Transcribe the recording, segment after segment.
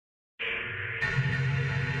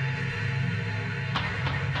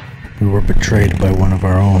We were betrayed by one of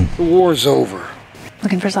our own. The war's over.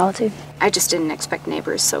 Looking for solitude? I just didn't expect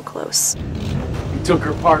neighbors so close. We took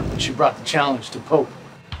her part when she brought the challenge to Pope.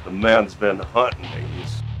 The man's been hunting me.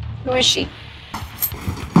 Who is she?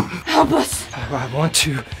 Help us! I want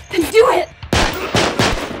to. Then do it!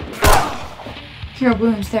 Your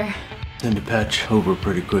wounds there. Tend to patch over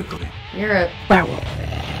pretty quickly. You're a werewolf.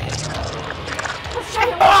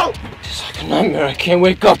 Oh! It's like a nightmare I can't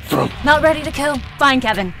wake up from. Not ready to kill? Fine,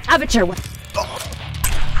 Kevin. Have it your way.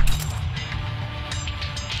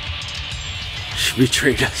 She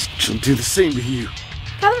betrayed us. She'll do the same to you.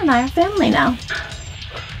 Kevin and I are family now.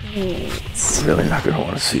 I'm really not gonna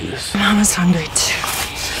want to see this. Mama's hungry too.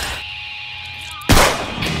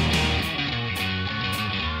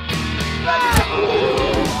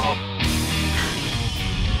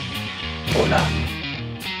 Hola.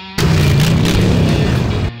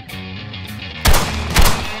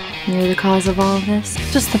 You're the cause of all of this?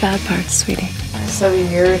 Just the bad parts, sweetie. So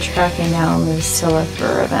you're tracking down Lucilla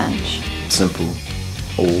for revenge. Simple,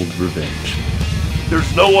 old revenge.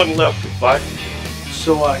 There's no one left to fight.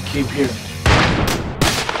 So I came here.